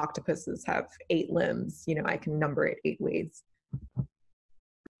 oh, octopuses have 8 limbs, I can number it 8 ways.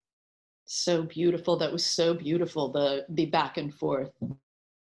 So beautiful. That was so beautiful, the back and forth.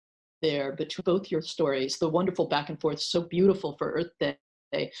 there between both your stories, the wonderful back and forth, so beautiful for Earth Day,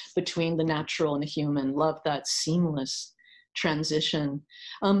 between the natural and the human. Love that seamless transition.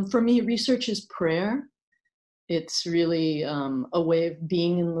 For me, research is prayer. It's really a way of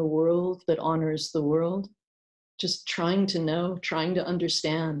being in the world that honors the world. Just trying to know, trying to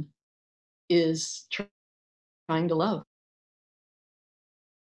understand is trying to love.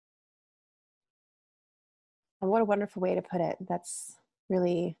 What a wonderful way to put it. That's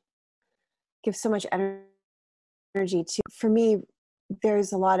really gives so much energy to. For me,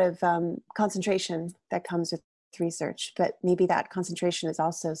 there's a lot of concentration that comes with research, but maybe that concentration is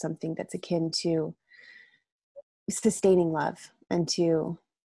also something that's akin to sustaining love and to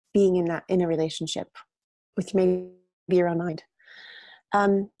being in a relationship with maybe your own mind.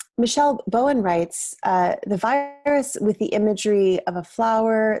 Michelle Bowen writes, the virus with the imagery of a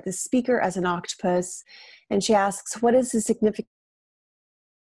flower, the speaker as an octopus, and she asks, what is the significance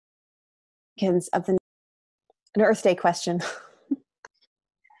of an Earth Day question?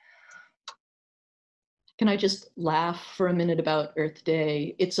 Can I just laugh for a minute about Earth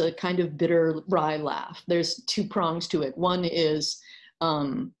Day? It's a kind of bitter, wry laugh. There's two prongs to it. One is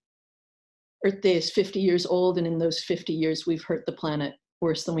Earth Day is 50 years old, and in those 50 years, we've hurt the planet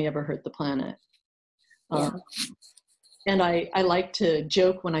worse than we ever hurt the planet. Yeah. And I like to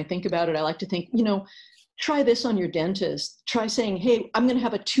joke when I think about it. I like to think, you know, try this on your dentist. Try saying, hey, I'm going to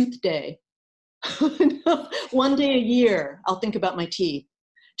have a tooth day. 1 day a year, I'll think about my teeth.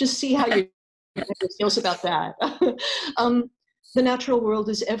 Just see how your dentist feels about that. The natural world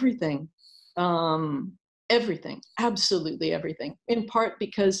is everything. Everything, absolutely everything. In part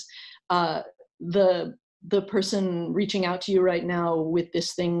because the person reaching out to you right now with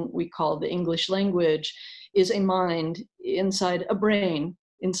this thing we call the English language is a mind inside a brain,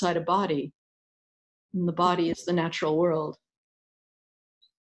 inside a body. And the body is the natural world.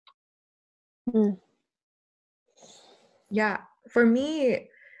 Yeah, for me,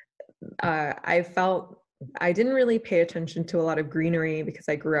 I felt I didn't really pay attention to a lot of greenery because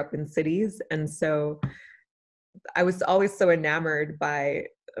I grew up in cities. And so I was always so enamored by,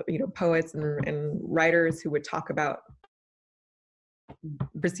 you know, poets and writers who would talk about,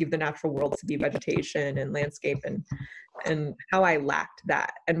 perceive the natural world to be vegetation and landscape, and how I lacked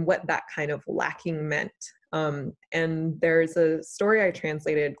that and what that kind of lacking meant. And there's a story I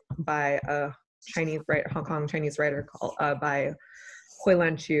translated by a Hong Kong Chinese writer called by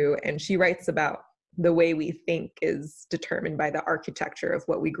Huilan Chu, and she writes about the way we think is determined by the architecture of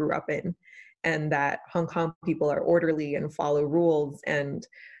what we grew up in, and that Hong Kong people are orderly and follow rules and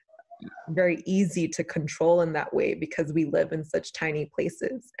very easy to control in that way because we live in such tiny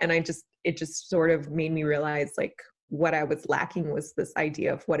places. And it just sort of made me realize, like, what I was lacking was this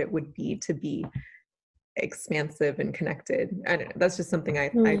idea of what it would be to be expansive and connected. And that's just something I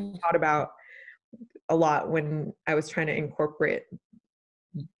thought about a lot when I was trying to incorporate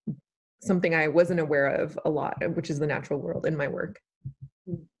something I wasn't aware of a lot, which is the natural world, in my work.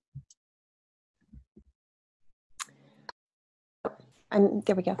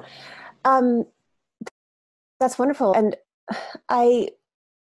 There we go. That's wonderful. And I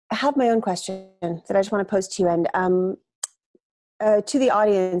have my own question that I just want to pose to you. And to the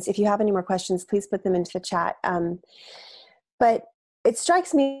audience, if you have any more questions, please put them into the chat. But it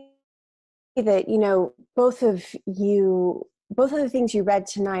strikes me that, you know, both of the things you read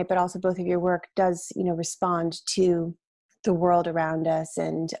tonight, but also both of your work does, you know, respond to the world around us.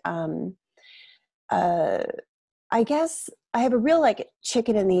 And I guess I have a real, like,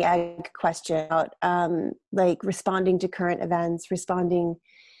 chicken and the egg question about like responding to current events, responding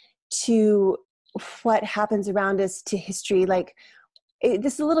to what happens around us, to history. Like,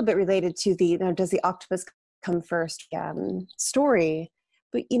 this is a little bit related to the, you know, does the octopus come first story.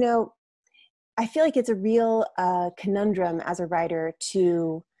 But, you know, I feel like it's a real conundrum as a writer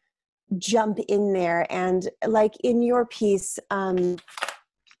to jump in there. And like in your piece,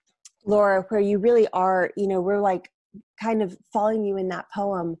 Laura, where you really are, you know, we're like kind of following you in that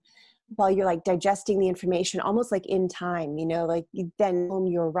poem while you're like digesting the information, almost like in time, you know, like then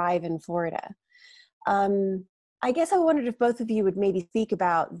you arrive in Florida. I guess I wondered if both of you would maybe speak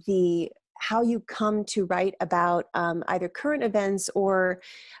about how you come to write about either current events or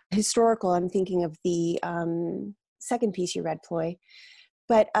historical. I'm thinking of the second piece you read, Ploi.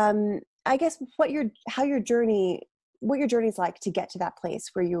 But I guess how your journey is like to get to that place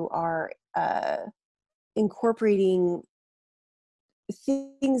where you are incorporating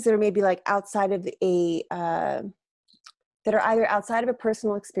things that are maybe like outside of that are either outside of a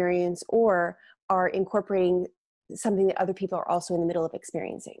personal experience or are incorporating something that other people are also in the middle of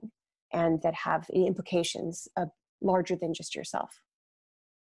experiencing and that have implications larger than just yourself.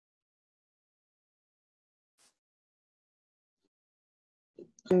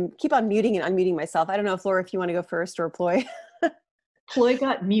 Keep on muting and unmuting myself. I don't know, Laura, if you want to go first or Ploi. Ploi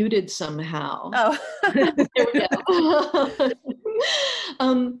got muted somehow. Oh. There we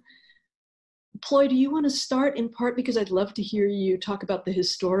go. Ploi, do you want to start, in part because I'd love to hear you talk about the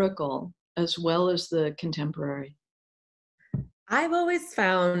historical as well as the contemporary? I've always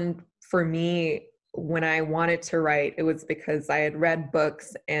found, for me, when I wanted to write, it was because I had read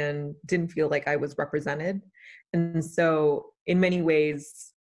books and didn't feel like I was represented. And so in many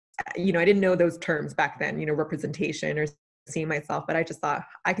ways, you know, I didn't know those terms back then, you know, representation or seeing myself, but I just thought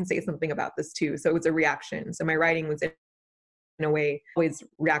I can say something about this too. So it was a reaction. So my writing was in a way always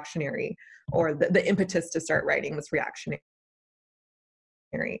reactionary, or the impetus to start writing was reactionary.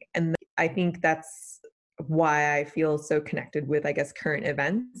 And I think that's why I feel so connected with, I guess, current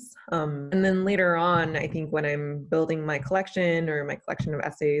events. And then later on, I think when I'm building my collection or my collection of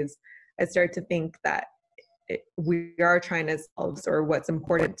essays, I start to think that we are trying to solve, or what's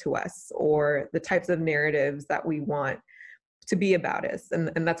important to us, or the types of narratives that we want to be about us.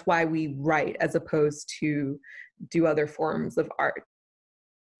 And that's why we write as opposed to do other forms of art,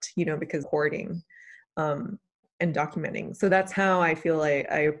 you know, because hoarding and documenting. So that's how I feel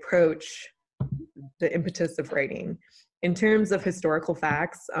I approach the impetus of writing. In terms of historical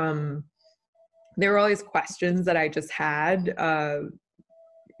facts, there were always questions that I just had,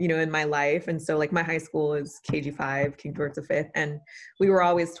 you know, in my life. And so like my high school is KG5, King George V, and we were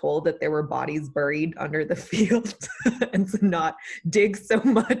always told that there were bodies buried under the field and to not dig so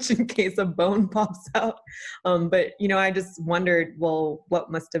much in case a bone pops out. But, you know, I just wondered, well,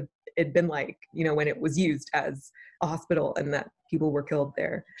 what must have it been like, you know, when it was used as a hospital and that people were killed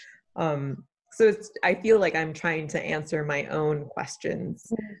there. So I feel like I'm trying to answer my own questions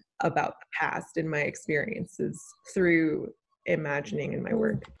about the past and my experiences through imagining in my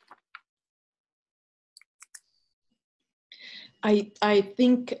work. I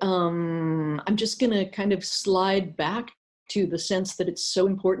think I'm just going to kind of slide back to the sense that it's so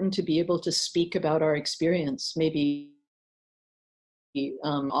important to be able to speak about our experience, maybe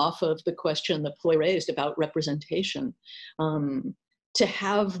off of the question that Ploi raised about representation, to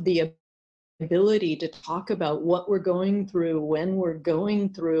have the ability to talk about what we're going through when we're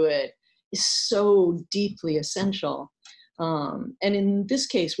going through it is so deeply essential. And in this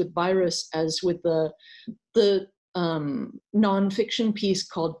case with Virus, as with the nonfiction piece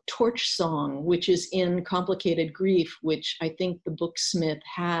called Torch Song, which is in Complicated Grief, which I think the Booksmith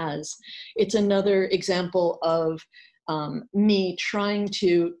has, it's another example of me trying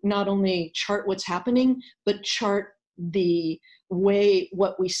to not only chart what's happening, but chart the way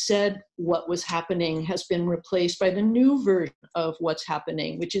what we said what was happening has been replaced by the new version of what's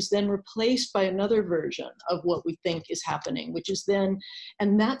happening, which is then replaced by another version of what we think is happening, which is then,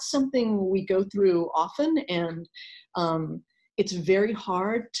 and that's something we go through often, and it's very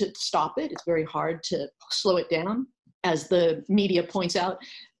hard to stop it. It's very hard to slow it down. As the media points out,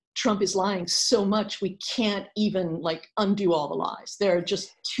 Trump is lying so much we can't even like undo all the lies. There are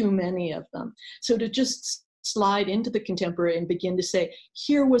just too many of them. So to just slide into the contemporary and begin to say,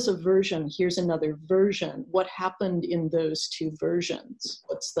 here was a version, here's another version. What happened in those two versions?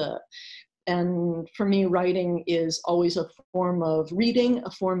 And for me, writing is always a form of reading, a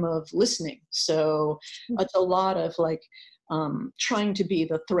form of listening. So it's a lot of like trying to be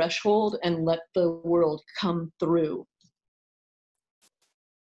the threshold and let the world come through.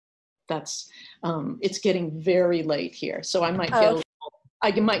 That's, it's getting very late here. So I might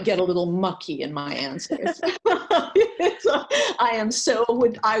get a little mucky in my answers. So I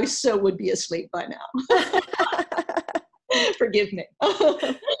so would be asleep by now. Forgive me.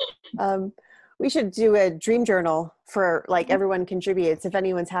 We should do a dream journal for like everyone contributes if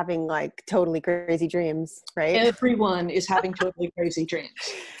anyone's having like totally crazy dreams, right? Everyone is having totally crazy dreams.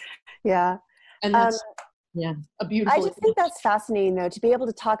 Yeah. And that's a beautiful. I just think that's fascinating though, to be able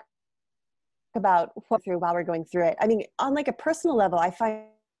to talk about what through while we're going through it. I mean, on like a personal level, I find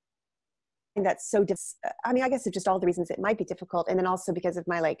that's so I mean, I guess it's just all the reasons it might be difficult. And then also because of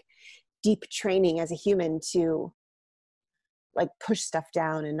my like deep training as a human to like push stuff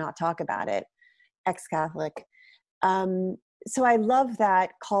down and not talk about it, ex-Catholic. So I love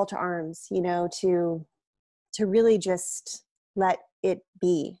that call to arms, you know, to really just let it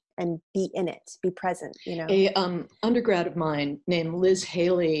be and be in it, be present, you know. A undergrad of mine named Liz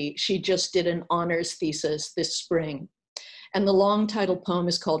Haley, she just did an honors thesis this spring. And the long title poem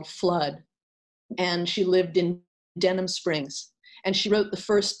is called Flood. And she lived in Denham Springs. And she wrote the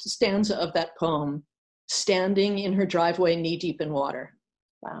first stanza of that poem, standing in her driveway knee deep in water.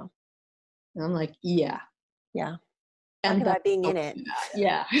 Wow. And I'm like, yeah. Yeah. And talk about being in it.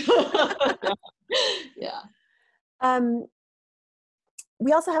 Yeah. Yeah.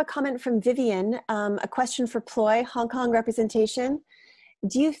 We also have a comment from Vivian, a question for Ploi, Hong Kong representation.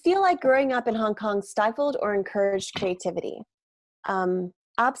 Do you feel like growing up in Hong Kong stifled or encouraged creativity?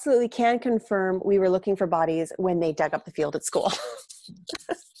 Absolutely can confirm we were looking for bodies when they dug up the field at school.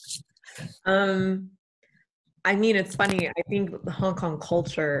 I mean, it's funny. I think the Hong Kong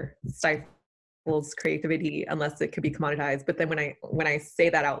culture stifles creativity unless it could be commoditized. But then when I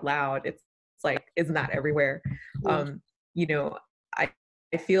say that out loud, it's like, isn't that everywhere? You know,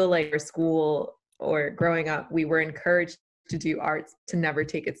 I feel like our school or growing up, we were encouraged to do arts, to never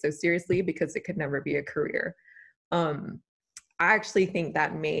take it so seriously because it could never be a career. I actually think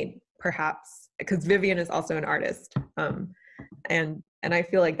that made, perhaps, because Vivian is also an artist, and I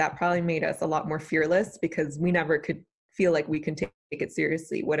feel like that probably made us a lot more fearless because we never could feel like we can take it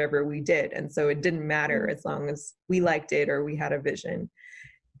seriously, whatever we did. And so it didn't matter as long as we liked it or we had a vision.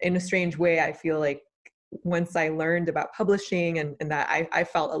 In a strange way, I feel like once I learned about publishing and that, I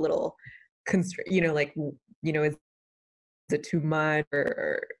felt a little constrained, is it too much,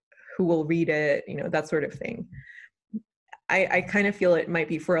 or who will read it, that sort of thing. I kind of feel it might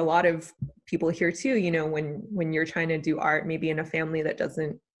be for a lot of people here too, when you're trying to do art, maybe in a family that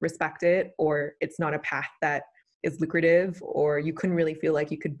doesn't respect it, or it's not a path that is lucrative, or you couldn't really feel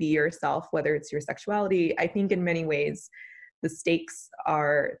like you could be yourself, whether it's your sexuality. I think in many ways, the stakes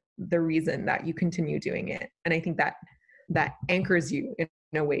are the reason that you continue doing it. And I think that anchors you in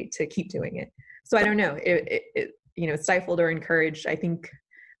a way to keep doing it. So I don't know, stifled or encouraged, I think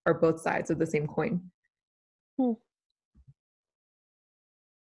are both sides of the same coin.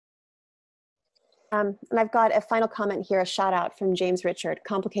 And I've got a final comment here, a shout out from James Richard,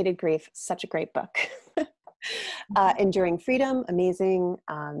 Complicated Grief, such a great book. Enduring Freedom, amazing.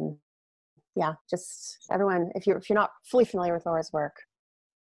 Yeah, just everyone, if you're not fully familiar with Laura's work,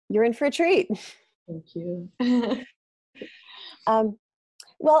 you're in for a treat. Thank you.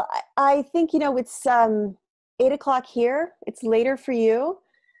 Well, I think, it's 8 o'clock here. It's later for you.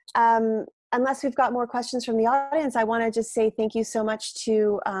 Unless we've got more questions from the audience, I want to just say thank you so much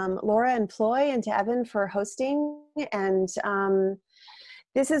to Laura and Ploi and to Evan for hosting. And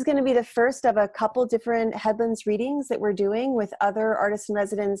this is going to be the first of a couple different Headlands readings that we're doing with other artists in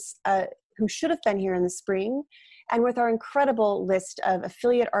residence who should have been here in the spring, and with our incredible list of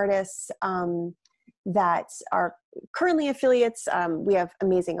affiliate artists that are currently affiliates. We have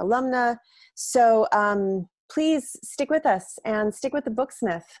amazing alumna. So please stick with us and stick with the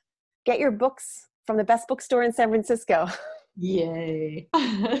Booksmith. Get your books from the best bookstore in San Francisco. Yay.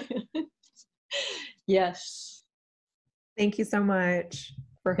 Yes. Thank you so much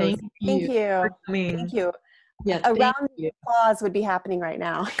for hosting. Thank you. Thank you. Yeah, a round of applause would be happening right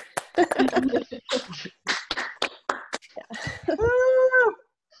now.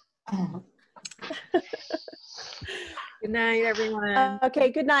 Good night, everyone.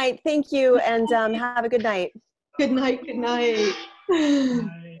 Okay, good night. Thank you, and have a good night. Good night. Good night.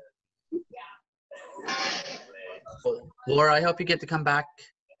 Laura, I hope you get to come back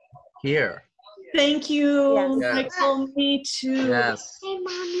here. Thank you, yes. Michael. Me too. Yes. Hey,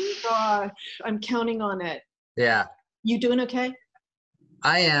 Mommy. Gosh, I'm counting on it. Yeah. You doing okay?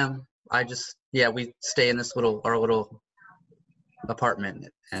 I am. I just, we stay in this our little apartment,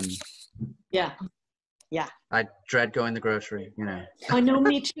 and yeah. I dread going to the grocery, I know,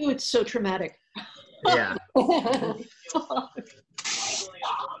 me too. It's so traumatic. Yeah. All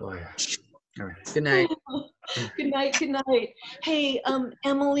right. Good night. Good night. Good night. Hey,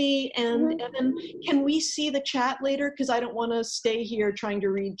 Emily and Evan, can we see the chat later? Because I don't want to stay here trying to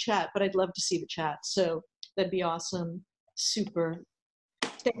read chat, but I'd love to see the chat. So that'd be awesome. Super.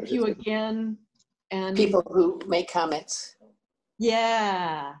 Thank you again. And people who make comments.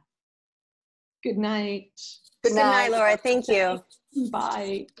 Yeah. Good night. Good night, Laura. Thank you.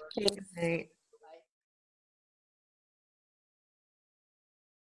 Bye. Thanks. Good night.